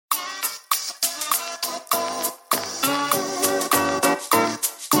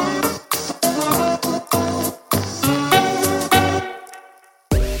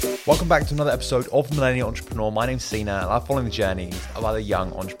Welcome back to another episode of The Millennial Entrepreneur. My name's Sina and I'm following the journeys of other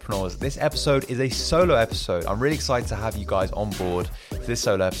young entrepreneurs. This episode is a solo episode. I'm really excited to have you guys on board for this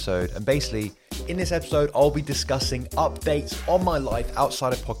solo episode. And basically, in this episode, I'll be discussing updates on my life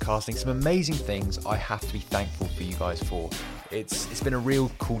outside of podcasting, some amazing things I have to be thankful for you guys for. It's been a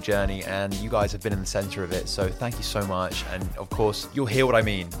real cool journey and you guys have been in the center of it. So thank you so much. And of course, you'll hear what I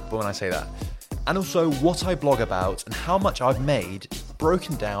mean when I say that. And also what I blog about and how much I've made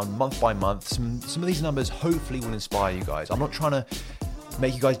broken down month by month. Some of these numbers hopefully will inspire you guys. I'm not trying to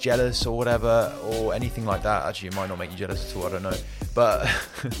make you guys jealous or whatever or anything like that. Actually, it might not make you jealous at all, I don't know.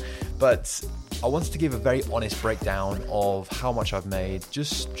 But I wanted to give a very honest breakdown of how much I've made,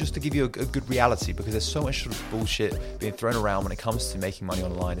 just to give you a good reality, because there's so much sort of bullshit being thrown around when it comes to making money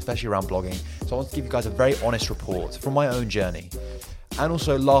online, especially around blogging. So I want to give you guys a very honest report from my own journey. And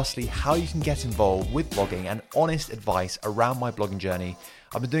also, lastly, how you can get involved with blogging and honest advice around my blogging journey.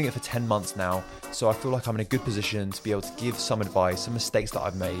 I've been doing it for 10 months now, so I feel like I'm in a good position to be able to give some advice, some mistakes that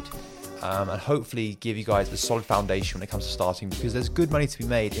I've made, and hopefully give you guys a solid foundation when it comes to starting, because there's good money to be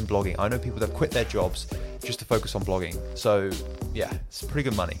made in blogging. I know people that quit their jobs just to focus on blogging. So yeah, it's pretty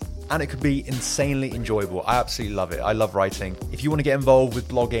good money. And it could be insanely enjoyable. I absolutely love it. I love writing. If you want to get involved with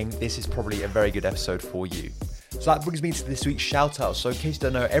blogging, this is probably a very good episode for you. So that brings me to this week's shout out. So in case you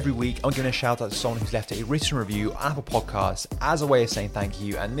don't know, every week I'm giving a shout out to someone who's left a written review on Apple Podcasts as a way of saying thank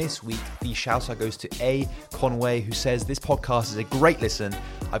you. And this week, the shout out goes to A. Conway, who says, "This podcast is a great listen.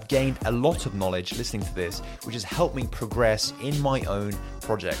 I've gained a lot of knowledge listening to this, which has helped me progress in my own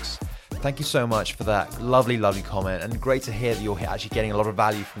projects." Thank you so much for that lovely comment, and great to hear that you're actually getting a lot of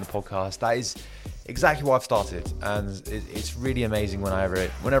value from the podcast. That is exactly why I've started, and it's really amazing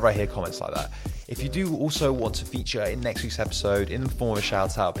whenever I hear comments like that. If you do also want to feature in next week's episode in the form of a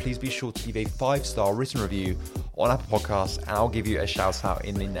shout out, please be sure to leave a 5-star written review on Apple Podcasts, and I'll give you a shout out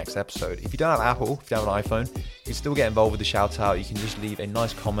in the next episode. If you don't have Apple, if you don't have an iPhone, you can still get involved with the shout out. You can just leave a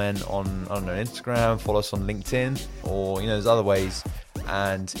nice comment on, I don't know, Instagram, follow us on LinkedIn, or there's other ways.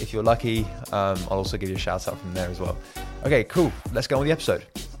 And if you're lucky, I'll also give you a shout out from there as well. Okay, cool. Let's go on with the episode.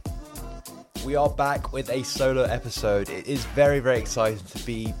 We are back with a solo episode. It is very, very exciting to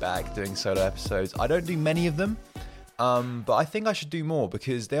be back doing solo episodes. I don't do many of them, but I think I should do more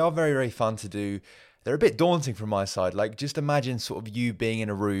because they are very, very fun to do. They're a bit daunting from my side. Like, just imagine sort of you being in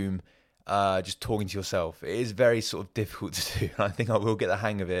a room, just talking to yourself. It is very sort of difficult to do. I think I will get the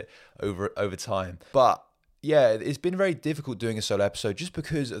hang of it over time. But yeah, it's been very difficult doing a solo episode just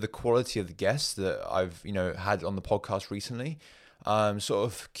because of the quality of the guests that I've, had on the podcast recently. Sort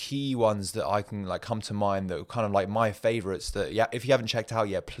of key ones that I can come to mind that are kind of like my favorites that, yeah, if you haven't checked out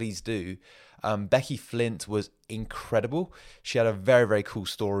yet, please do. Becky Flint was incredible. She had a very, very cool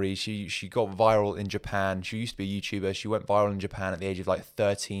story. She got viral in Japan. She used to be a YouTuber. She went viral in Japan at the age of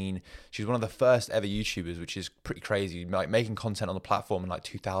 13. She was one of the first ever YouTubers, which is pretty crazy, making content on the platform in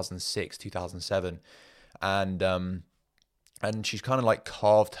 2006, 2007. And she's kind of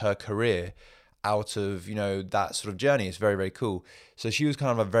carved her career out of, that sort of journey. It's very, very cool. So she was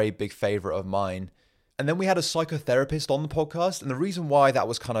kind of a very big favorite of mine. And then we had a psychotherapist on the podcast. And the reason why that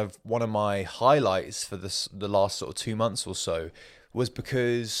was kind of one of my highlights for the last sort of 2 months or so was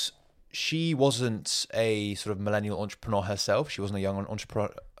because she wasn't a sort of millennial entrepreneur herself. She wasn't a young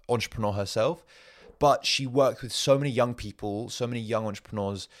entrepreneur herself, but she worked with so many young people, so many young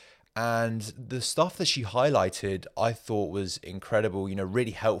entrepreneurs. And the stuff that she highlighted, I thought was incredible,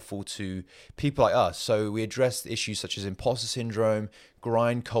 really helpful to people like us. So we addressed issues such as imposter syndrome,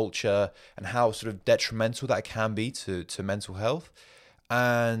 grind culture, and how sort of detrimental that can be to mental health.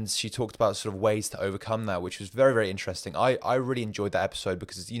 And she talked about sort of ways to overcome that, which was very, very interesting. I really enjoyed that episode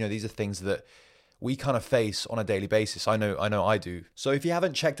because, these are things that we kind of face on a daily basis. I know I do. So if you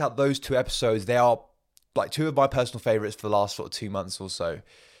haven't checked out those 2 episodes, they are 2 of my personal favorites for the last sort of 2 months or so.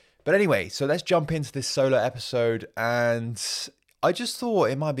 But anyway, so let's jump into this solo episode, and I just thought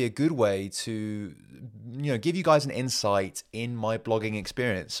it might be a good way to, give you guys an insight in my blogging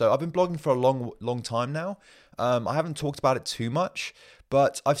experience. So I've been blogging for a long time now. I haven't talked about it too much,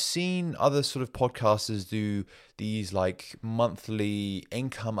 but I've seen other sort of podcasters do these monthly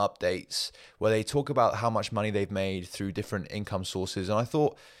income updates where they talk about how much money they've made through different income sources. And I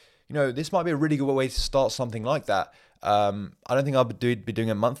thought, this might be a really good way to start something like that. I don't think I'll be doing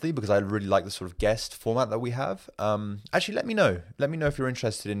it monthly because I really like the sort of guest format that we have. Actually, let me know. Let me know if you're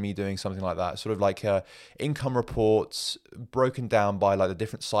interested in me doing something like that. Sort of income reports broken down by the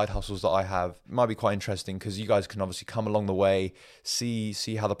different side hustles that I have. It might be quite interesting because you guys can obviously come along the way, see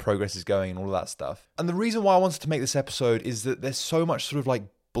how the progress is going and all of that stuff. And the reason why I wanted to make this episode is that there's so much sort of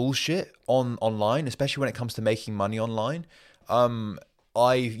bullshit online, especially when it comes to making money online.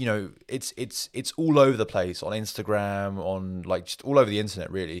 it's all over the place on Instagram, on like just all over the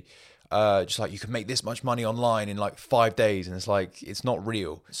internet, really. Just like you can make this much money online in like 5 days, and it's like it's not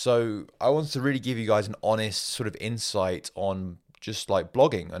real. So I wanted to really give you guys an honest sort of insight on just like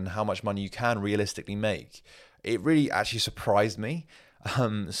blogging and how much money you can realistically make. It really actually surprised me.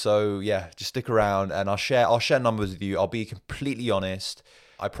 So yeah, just stick around and I'll share numbers with you. I'll be completely honest.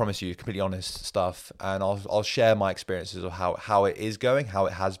 I promise you, completely honest stuff, and I'll share my experiences of how it is going, how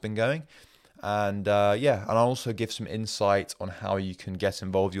it has been going, and and I'll also give some insight on how you can get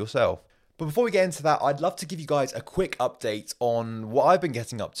involved yourself. But before we get into that, I'd love to give you guys a quick update on what I've been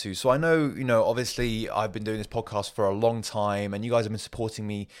getting up to. So I know, obviously I've been doing this podcast for a long time, and you guys have been supporting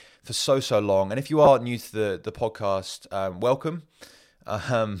me for so long. And if you are new to the podcast, welcome.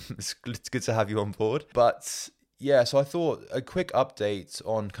 It's good to have you on board. But yeah, so I thought a quick update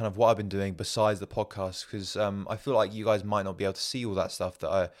on kind of what I've been doing besides the podcast, because I feel like you guys might not be able to see all that stuff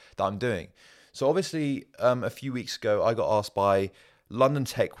that I'm doing. So obviously, a few weeks ago, I got asked by London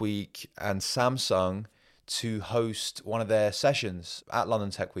Tech Week and Samsung to host one of their sessions at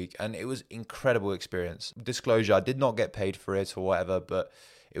London Tech Week, and it was an incredible experience. Disclosure, I did not get paid for it or whatever, but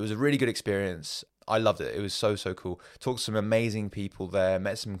it was a really good experience. I loved it. It was so cool. Talked to some amazing people there,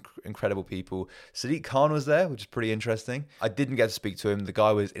 met some incredible people. Sadiq Khan was there, which is pretty interesting. I didn't get to speak to him. The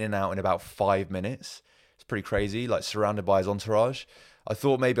guy was in and out in about 5 minutes. It's pretty crazy, like surrounded by his entourage. I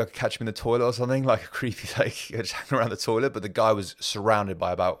thought maybe I could catch him in the toilet or something, like a creepy, like just hanging around the toilet, but the guy was surrounded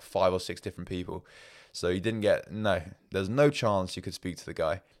by about 5 or 6 different people. So you didn't there's no chance you could speak to the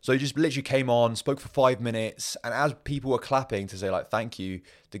guy. So he just literally came on, spoke for 5 minutes, and as people were clapping to say like thank you,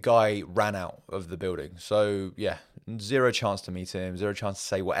 the guy ran out of the building. So yeah, zero chance to meet him, zero chance to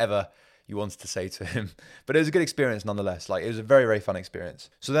say whatever you wanted to say to him. But it was a good experience nonetheless. Like, it was a very fun experience.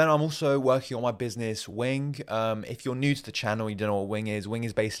 So then I'm also working on my business, Wing. If you're new to the channel, you don't know what Wing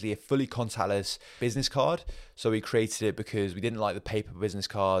is basically a fully contactless business card. So we created it because we didn't like the paper business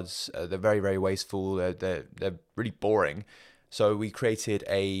cards. They're very wasteful. They're really boring. So we created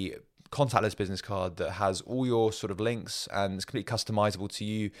a contactless business card that has all your sort of links and it's completely customizable to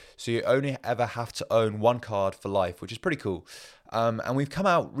you. So you only ever have to own one card for life, which is pretty cool. And we've come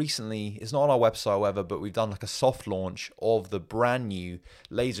out recently, it's not on our website or whatever, but we've done like a soft launch of the brand new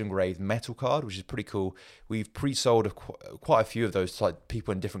laser engraved metal card, which is pretty cool. We've pre-sold quite a few of those to like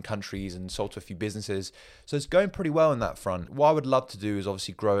people in different countries and sold to a few businesses. So it's going pretty well in that front. What I would love to do is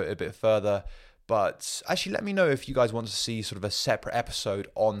obviously grow it a bit further. But actually, let me know if you guys want to see sort of a separate episode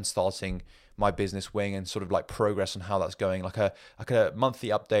on starting my business, Wing, and sort of like progress on how that's going, like a monthly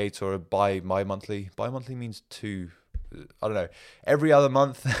update or a bi-monthly. Bi-monthly means I don't know, every other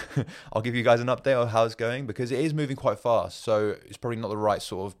month. I'll give you guys an update on how it's going because it is moving quite fast. So it's probably not the right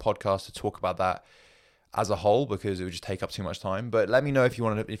sort of podcast to talk about that as a whole because it would just take up too much time. But let me know if you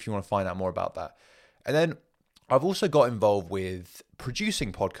want to find out more about that. And then I've also got involved with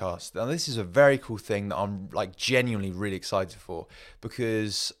producing podcasts. Now, this is a very cool thing that I'm like genuinely really excited for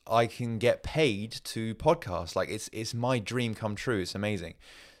because I can get paid to podcast. Like it's my dream come true. It's amazing.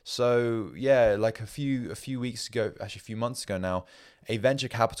 So yeah, like a few weeks ago, actually a few months ago now, a venture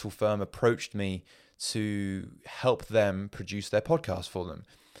capital firm approached me to help them produce their podcast for them.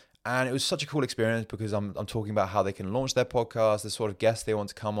 And it was such a cool experience because I'm talking about how they can launch their podcast, the sort of guests they want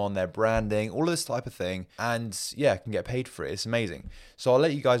to come on, their branding, all of this type of thing. And yeah, can get paid for it. It's amazing. So I'll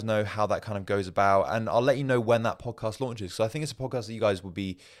let you guys know how that kind of goes about. And I'll let you know when that podcast launches. So I think it's a podcast that you guys will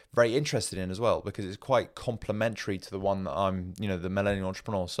be very interested in as well because it's quite complementary to the one that I'm, the Millennial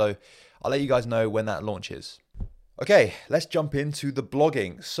Entrepreneur. So I'll let you guys know when that launches. Okay, let's jump into the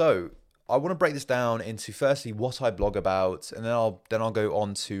blogging. So I want to break this down into firstly what I blog about, and then I'll go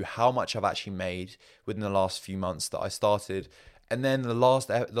on to how much I've actually made within the last few months that I started, and then the last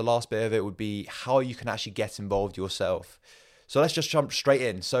bit of it would be how you can actually get involved yourself. So let's just jump straight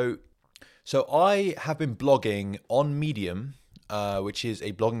in. So I have been blogging on Medium, which is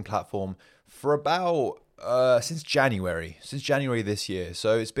a blogging platform, for about since January this year.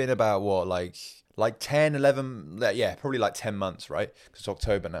 So it's been about what like 10, 11, yeah, probably like 10 months, right? Because it's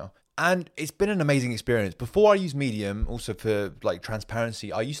October now. And it's been an amazing experience. Before I used Medium, also for like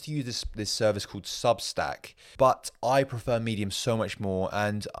transparency, I used to use this service called Substack, but I prefer Medium so much more.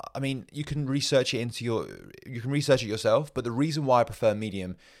 And I mean, you can research it yourself, but the reason why I prefer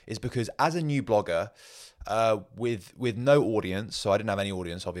Medium is because as a new blogger, with no audience. So I didn't have any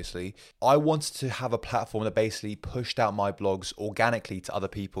audience, obviously. I wanted to have a platform that basically pushed out my blogs organically to other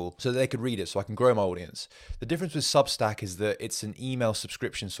people so that they could read it, so I can grow my audience. The difference with Substack is that it's an email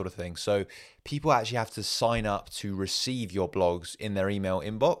subscription sort of thing. So people actually have to sign up to receive your blogs in their email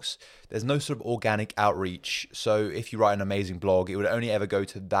inbox. There's no sort of organic outreach. So if you write an amazing blog, it would only ever go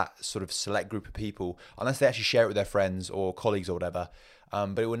to that sort of select group of people, unless they actually share it with their friends or colleagues or whatever.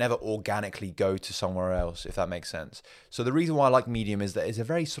 But it will never organically go to somewhere else, if that makes sense. So the reason why I like Medium is that it's a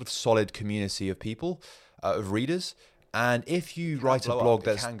very sort of solid community of people, of readers. And if you write a blog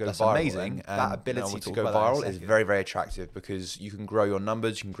that's amazing, and that ability to go viral is very, very attractive, because you can grow your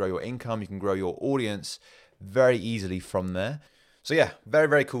numbers, you can grow your income, you can grow your audience very easily from there. So yeah, very,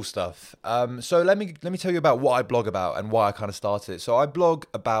 very cool stuff. So let me tell you about what I blog about and why I kind of started it. So I blog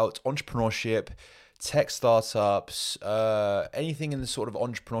about entrepreneurship, tech startups, anything in the sort of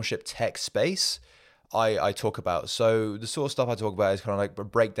entrepreneurship tech space, I talk about. So the sort of stuff I talk about is kind of like a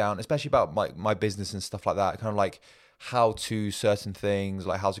breakdown, especially about my business and stuff like that, kind of like how to certain things,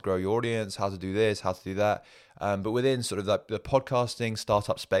 like how to grow your audience, how to do this, how to do that, but within sort of like the podcasting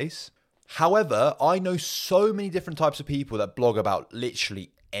startup space. However, I know so many different types of people that blog about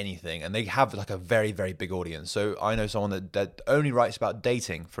literally anything, and they have like a very, very big audience. So I know someone that only writes about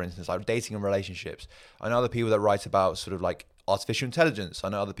dating, for instance, like dating and relationships. I know other people that write about sort of like artificial intelligence. I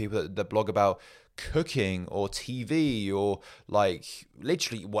know other people that blog about cooking or TV or like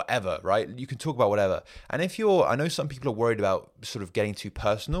literally whatever, right? You can talk about whatever. And I know some people are worried about sort of getting too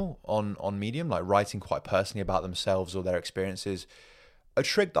personal on Medium, like writing quite personally about themselves or their experiences. A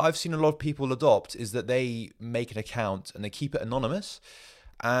trick that I've seen a lot of people adopt is that they make an account and they keep it anonymous.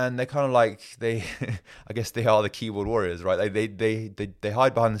 And they're kind of like, I guess they are the keyboard warriors, right? They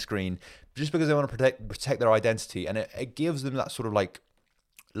hide behind the screen just because they want to protect their identity. And it gives them that sort of like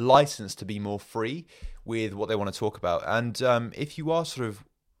license to be more free with what they want to talk about. And if you are sort of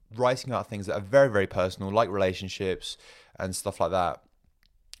writing about things that are very, very personal, like relationships and stuff like that,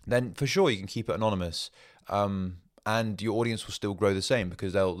 then for sure you can keep it anonymous. And your audience will still grow the same,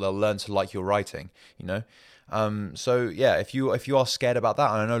 because they'll learn to like your writing, you know? So yeah, if you are scared about that,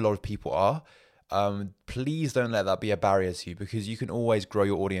 and I know a lot of people are, please don't let that be a barrier to you, because you can always grow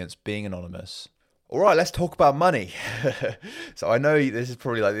your audience being anonymous. All right, let's talk about money. So I know this is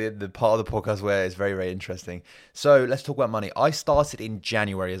probably like the part of the podcast where it's very, very interesting. So let's talk about money. I started in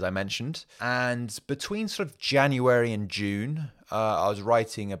January, as I mentioned, and between sort of January and June, I was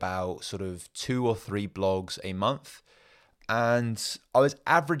writing about sort of 2 or 3 blogs a month, and I was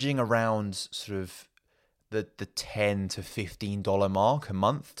averaging around sort of the $10 to $15 mark a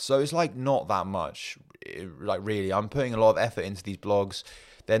month. So it's like not that much, like really. I'm putting a lot of effort into these blogs.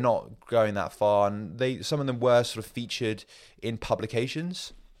 They're not going that far, and some of them were sort of featured in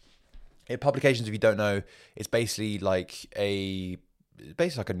publications. In publications, if you don't know, it's basically like a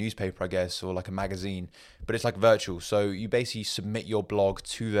newspaper, I guess, or like a magazine, but it's like virtual. So you basically submit your blog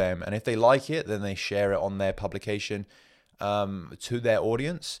to them, and if they like it, then they share it on their publication to their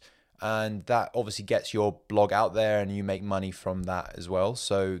audience, and that obviously gets your blog out there, and you make money from that as well.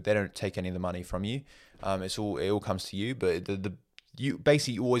 So they don't take any of the money from you. It all comes to you, but you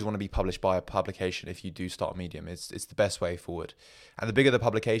always want to be published by a publication if you do start Medium. It's the best way forward. And the bigger the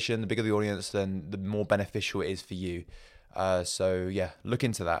publication, the bigger the audience, then the more beneficial it is for you. So yeah, look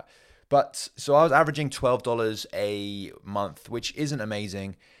into that. But so I was averaging $12 a month, which isn't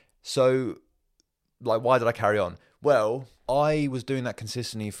amazing. So like, why did I carry on? Well, I was doing that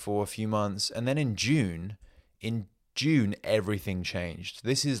consistently for a few months, and then in June, everything changed.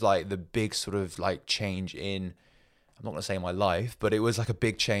 This is like the big sort of like change in, I'm not going to say my life, but it was like a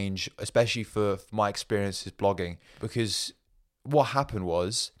big change, especially for my experiences blogging, because what happened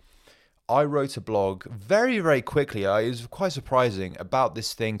was I wrote a blog very, very quickly. It was quite surprising, about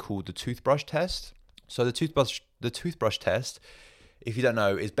this thing called the toothbrush test. So the toothbrush test, if you don't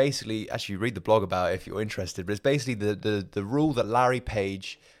know, is basically, actually read the blog about it if you're interested, but it's basically the rule that Larry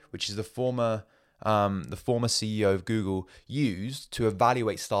Page, which is the former CEO of Google, used to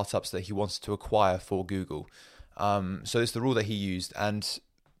evaluate startups that he wants to acquire for Google. So it's the rule that he used, and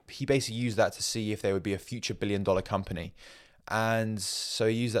he basically used that to see if there would be a future billion-dollar company. And so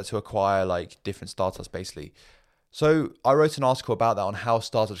he used that to acquire like different startups basically. So I wrote an article about that, on how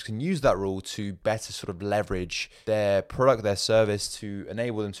startups can use that rule to better sort of leverage their product, their service, to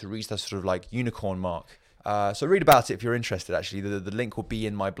enable them to reach that sort of like unicorn mark. So read about it if you're interested. Actually, the link will be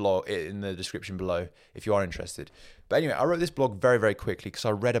in my blog, in the description below, if you are interested. But anyway, I wrote this blog very, very quickly because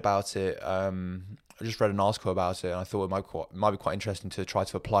I read about it. I just read an article about it, and I thought it might be quite interesting to try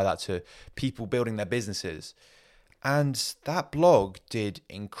to apply that to people building their businesses. And that blog did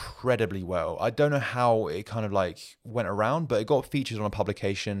incredibly well. I don't know how it kind of like went around, but it got featured on a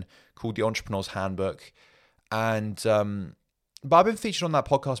publication called The Entrepreneur's Handbook. And but I've been featured on that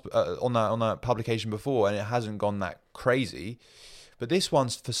podcast, on that publication before, and it hasn't gone that crazy. But this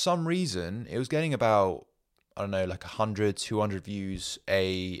one's, for some reason, it was getting about, I don't know, like 100, 200 views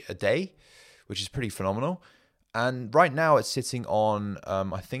a day, which is pretty phenomenal. And right now it's sitting on,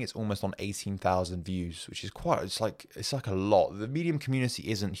 I think it's almost on 18,000 views, which is it's like a lot. The Medium community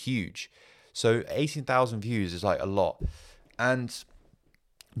isn't huge. So 18,000 views is like a lot. And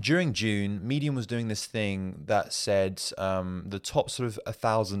during June, Medium was doing this thing that said the top sort of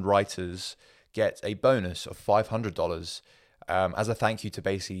 1,000 writers get a bonus of $500 as a thank you to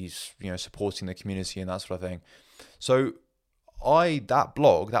basically, supporting the community and that sort of thing. So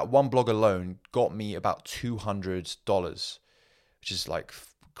that one blog alone got me about $200, which is like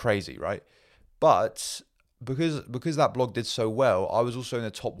crazy, right? But because that blog did so well, I was also in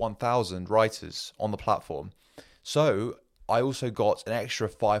the top 1,000 writers on the platform. So I also got an extra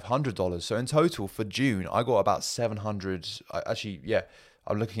 $500. So in total for June, I got about $700.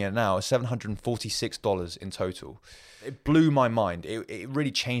 I'm looking at it now, $746 in total. It blew my mind. It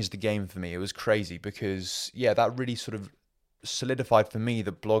really changed the game for me. It was crazy because, that really sort of solidified for me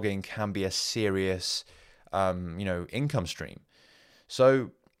that blogging can be a serious, income stream.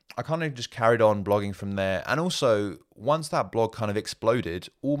 So I kind of just carried on blogging from there. And also, once that blog kind of exploded,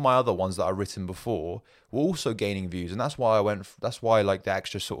 all my other ones that I've written before were also gaining views. And that's why like the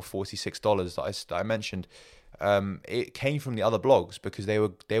extra sort of $46 that I mentioned, it came from the other blogs because they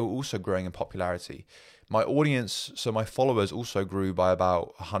were also growing in popularity. My audience, so my followers also grew by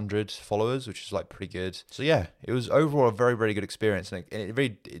about 100 followers, which is like pretty good. So it was overall a very, very good experience. And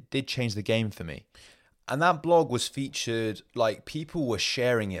it did change the game for me. And that blog was featured, like people were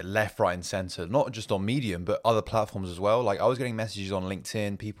sharing it left, right, and center, not just on Medium, but other platforms as well. Like I was getting messages on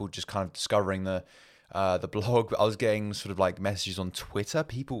LinkedIn, people just kind of discovering the blog. I was getting sort of like messages on Twitter.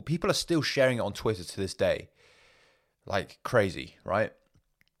 People are still sharing it on Twitter to this day. Like crazy, right?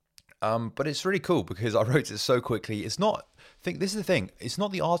 But it's really cool because I wrote it so quickly. This is the thing. It's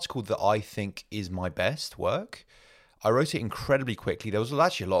not the article that I think is my best work. I wrote it incredibly quickly. There was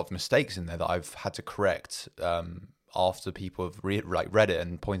actually a lot of mistakes in there that I've had to correct after people have read it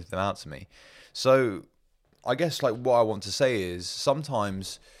and pointed them out to me. So I guess like what I want to say is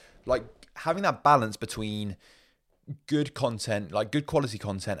sometimes like having that balance between good content, like good quality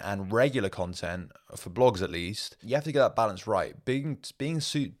content and regular content for blogs, at least, you have to get that balance right. Being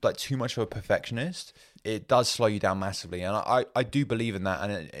like too much of a perfectionist, it does slow you down massively. And I do believe in that.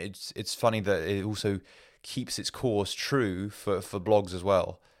 And it's funny that it also keeps its course true for blogs as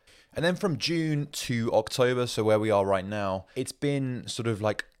well. And then from June to October, so where we are right now, it's been sort of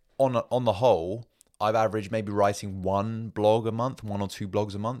like on the whole, I've averaged maybe writing one blog a month, 1 or 2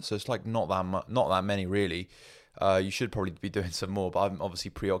 blogs a month. So it's like not that many really. You should probably be doing some more, but I'm obviously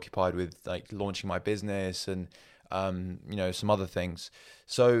preoccupied with like launching my business and some other things.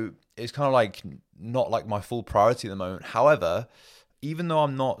 So it's kind of like not like my full priority at the moment. However, even though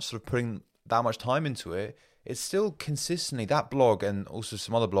I'm not sort of putting that much time into it, it's still consistently, that blog and also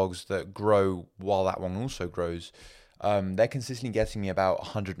some other blogs that grow while that one also grows, they're consistently getting me about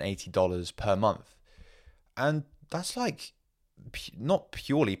 $180 per month. And that's like not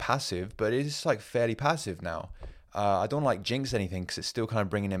purely passive, but it's like fairly passive now. I don't like jinx anything because it's still kind of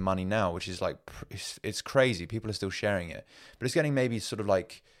bringing in money now, which is like, it's crazy. People are still sharing it, but it's getting maybe sort of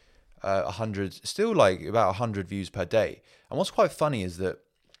like 100, still like about 100 views per day. And what's quite funny is that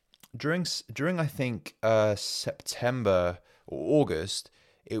during I think September or August,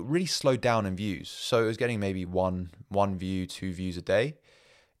 it really slowed down in views. So it was getting maybe one view, 2 views a day.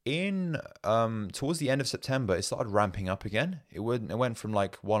 In towards the end of September, it started ramping up again. It went from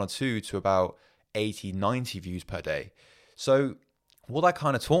like 1 or 2 to about 80, 90 views per day. So what that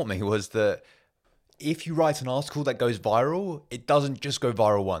kind of taught me was that if you write an article that goes viral, it doesn't just go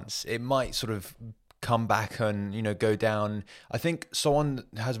viral once. It might sort of come back and go down. I think someone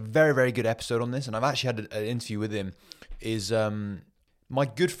has a very, very good episode on this, and I've actually had an interview with him, is my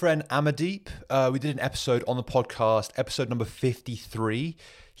good friend Amadeep. We did an episode on the podcast, episode number 53.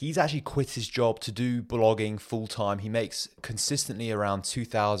 He's actually quit his job to do blogging full time. He makes consistently around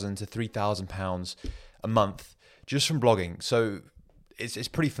 £2,000 to £3,000 a month just from blogging. So it's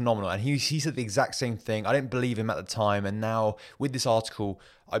pretty phenomenal. And he said the exact same thing. I didn't believe him at the time, and now with this article,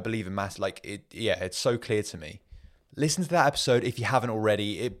 I believe him mass. Like it's so clear to me. Listen to that episode if you haven't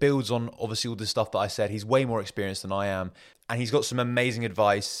already. It builds on obviously all the stuff that I said. He's way more experienced than I am, and he's got some amazing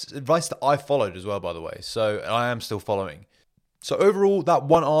advice that I followed as well, by the way. So I am still following. So overall, that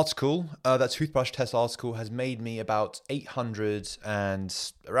one article, that toothbrush test article, has made me about around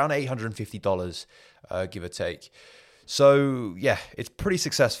 $850, give or take. So yeah, it's pretty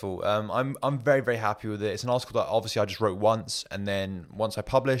successful. I'm very, very happy with it. It's an article that obviously I just wrote once, and then once I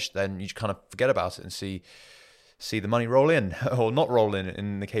published, then you just kind of forget about it and see the money roll in or not roll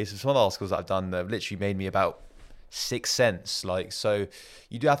in the case of some other articles that I've done that have literally made me about 6 cents. Like, so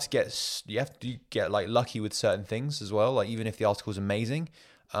you have to get like lucky with certain things as well. Like, even if the article is amazing,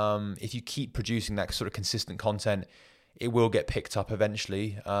 if you keep producing that sort of consistent content, it will get picked up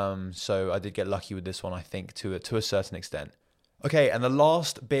eventually. So I did get lucky with this one, I think, to a certain extent. Okay, and the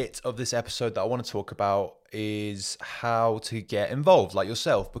last bit of this episode that I want to talk about is how to get involved, like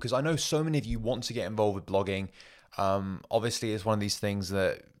yourself, because I know so many of you want to get involved with blogging. Obviously, it's one of these things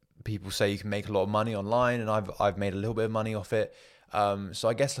that people say you can make a lot of money online, and I've made a little bit of money off it. So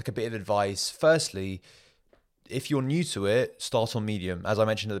I guess like a bit of advice. Firstly, if you're new to it, start on Medium. As I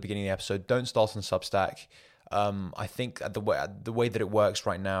mentioned at the beginning of the episode, don't start on Substack. I think the way that it works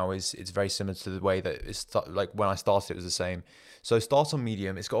right now it's very similar to the way that it's like when I started, it was the same. So start on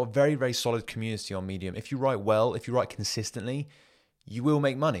Medium. It's got a very, very solid community on Medium. If you write well, if you write consistently, you will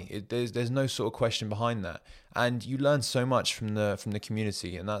make money. There's no sort of question behind that, and you learn so much from the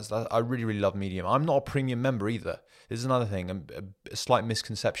community, and that's I really, really love Medium. I'm not a premium member either. This is another thing. A slight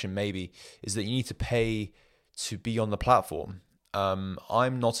misconception maybe is that you need to pay to be on the platform.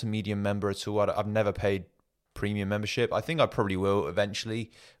 I'm not a Medium member at all. I've never paid premium membership. I think I probably will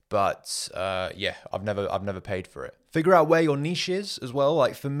eventually, but yeah, I've never paid for it. Figure out where your niche is as well.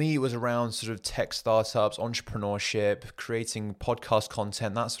 Like for me, it was around sort of tech startups, entrepreneurship, creating podcast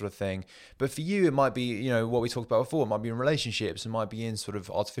content, that sort of thing. But for you, it might be, you know, what we talked about before. It might be in relationships. It might be in sort of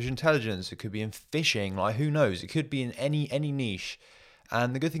artificial intelligence. It could be in fishing. Like, who knows? It could be in any niche.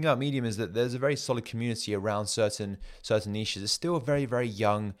 And the good thing about Medium is that there's a very solid community around certain niches. It's still a very, very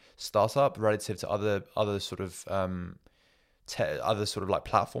young startup relative to other sort of like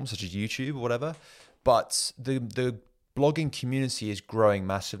platforms such as YouTube or whatever. But the blogging community is growing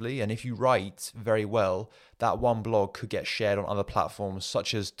massively, and if you write very well, that one blog could get shared on other platforms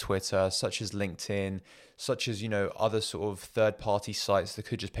such as Twitter, such as LinkedIn, such as, you know, other sort of third-party sites that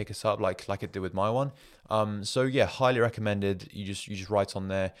could just pick us up, like it did with my one. So yeah, highly recommended. You just write on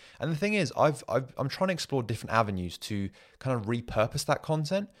there. And the thing is, I'm trying to explore different avenues to kind of repurpose that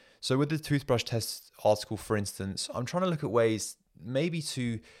content. So with the toothbrush test article, for instance, I'm trying to look at ways maybe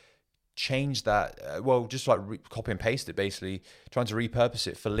to change that, just like copy and paste it, basically trying to repurpose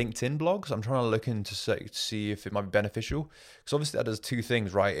it for LinkedIn blogs. I'm trying to look into see if it might be beneficial, because obviously that does two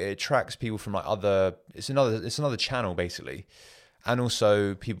things, right? It attracts people from like it's another channel basically, and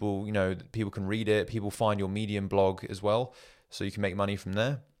also people can read it, people find your Medium blog as well, so you can make money from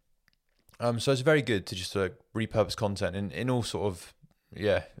there. So it's very good to just repurpose content in all sort of,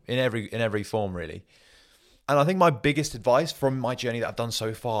 in every form really. And I think my biggest advice from my journey that I've done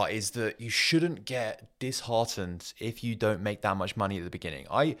so far is that you shouldn't get disheartened if you don't make that much money at the beginning.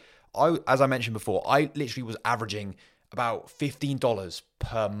 I as I mentioned before, I literally was averaging about $15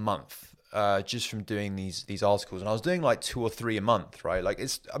 per month just from doing these articles, and I was doing like 2 or 3 a month, right? Like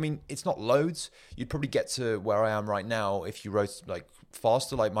it's not loads. You'd probably get to where I am right now if you wrote like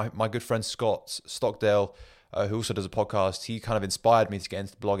faster. Like my good friend Scott Stockdale, who also does a podcast, he kind of inspired me to get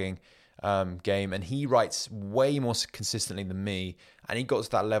into the blogging game, and he writes way more consistently than me, and he got to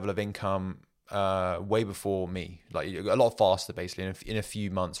that level of income way before me, like a lot faster basically in a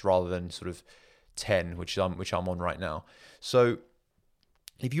few months rather than sort of 10, which I'm on right now. So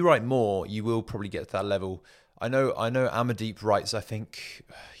if you write more, you will probably get to that level. I know Amardeep writes, I think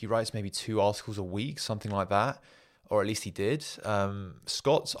he writes maybe 2 articles a week, something like that, or at least he did.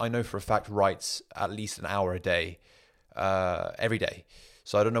 Scott, I know for a fact, writes at least an hour a day, every day.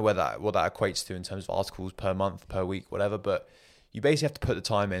 So I don't know what that equates to in terms of articles per month, per week, whatever. But you basically have to put the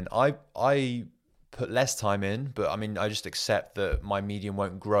time in. I put less time in, but I mean, I just accept that my Medium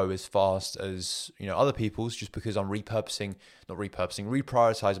won't grow as fast as, you know, other people's, just because I'm reprioritizing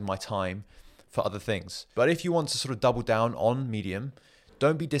my time for other things. But if you want to sort of double down on Medium,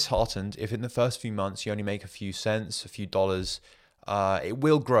 don't be disheartened if in the first few months you only make a few cents, a few dollars. It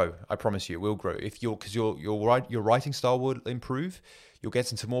will grow. I promise you, it will grow. Because your writing style will improve. You'll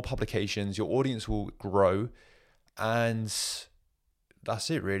get into more publications. Your audience will grow, and that's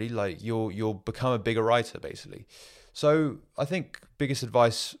it really. Like you'll become a bigger writer basically. So I think biggest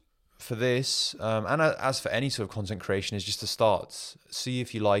advice for this, and as for any sort of content creation, is just to start. See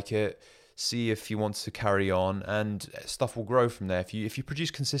if you like it. See if you want to carry on, and stuff will grow from there. If you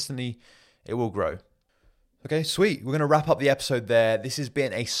produce consistently, it will grow. Okay, sweet. We're going to wrap up the episode there. This has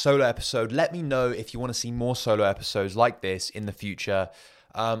been a solo episode. Let me know if you want to see more solo episodes like this in the future.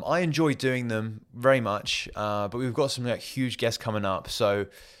 I enjoy doing them very much, but we've got some huge guests coming up. So,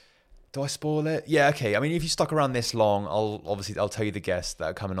 do I spoil it? Yeah, okay. I mean, if you stuck around this long, I'll tell you the guests that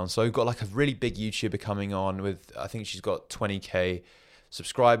are coming on. So we've got a really big YouTuber coming on with, I think she's got 20k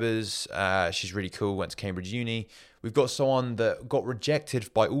subscribers. She's really cool. Went to Cambridge Uni. We've got someone that got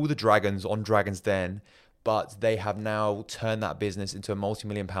rejected by all the dragons on Dragon's Den, but they have now turned that business into a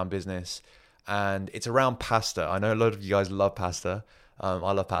multi-million-pound business, and it's around pasta. I know a lot of you guys love pasta.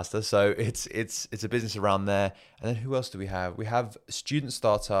 I love pasta, so it's a business around there. And then who else do we have? We have a student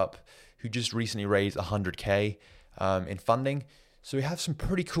startup who just recently raised 100k in funding. So we have some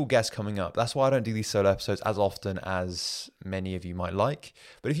pretty cool guests coming up. That's why I don't do these solo episodes as often as many of you might like.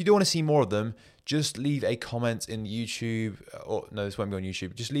 But if you do want to see more of them, just leave a comment in YouTube, or no, this won't be on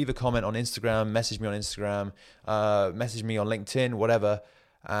YouTube. Just leave a comment on Instagram, message me on Instagram, message me on LinkedIn, whatever,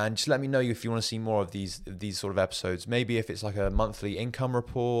 and just let me know if you want to see more of these sort of episodes. Maybe if it's like a monthly income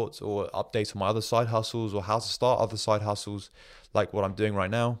report or updates on my other side hustles or how to start other side hustles, like what I'm doing right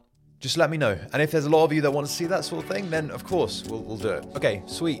now. Just let me know. And if there's a lot of you that want to see that sort of thing, then of course we'll do it. Okay,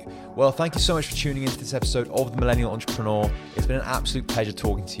 sweet. Well, thank you so much for tuning into this episode of The Millennial Entrepreneur. It's been an absolute pleasure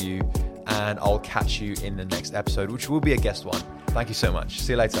talking to you, and I'll catch you in the next episode, which will be a guest one. Thank you so much.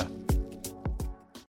 See you later.